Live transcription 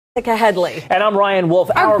Headley. And I'm Ryan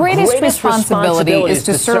Wolf. Our greatest responsibility is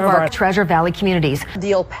to serve our Treasure Valley communities,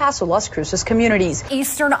 the El Paso, Las Cruces communities,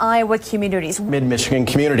 Eastern Iowa communities, Mid-Michigan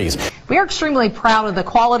communities. We are extremely proud of the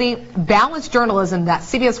quality, balanced journalism that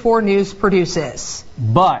CBS 4 News produces.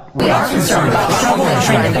 But we are concerned about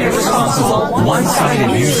troubling, irresponsible, one-sided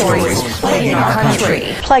news stories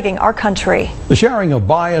plaguing our country. The sharing of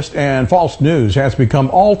biased and false news has become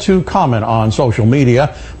all too common on social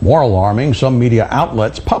media. More alarming, some media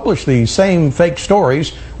outlets publish these same fake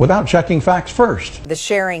stories without checking facts first. The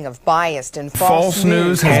sharing of biased and false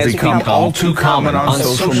news has become all too common on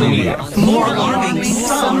social media. More alarming,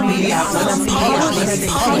 some media outlets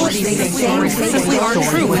publish these stories simply aren't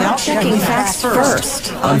true without checking facts first.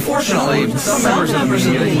 Unfortunately, some members of the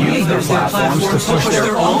media use their platforms to push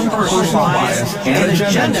their own personal bias and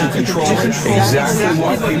agenda to control exactly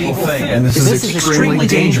what people think. And this is extremely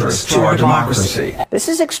dangerous to our democracy. this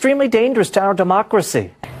is extremely dangerous to our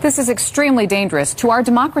democracy. This is extremely dangerous to our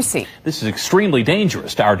democracy. This is extremely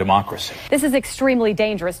dangerous to our democracy. This is extremely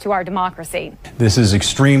dangerous to our democracy. This is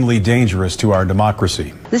extremely dangerous to our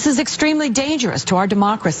democracy. This is extremely dangerous to our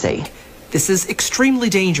democracy. This is extremely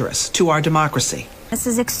dangerous to our democracy. This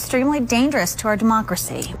is extremely dangerous to our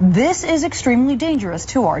democracy. This is extremely dangerous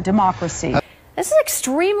to our democracy. This is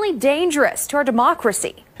extremely dangerous to our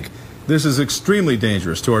democracy. This is extremely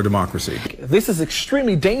dangerous to our democracy. This is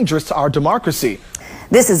extremely dangerous to our democracy.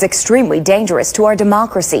 This is extremely dangerous to our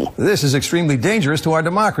democracy. This is extremely dangerous to our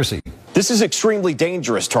democracy. This is extremely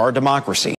dangerous to our democracy.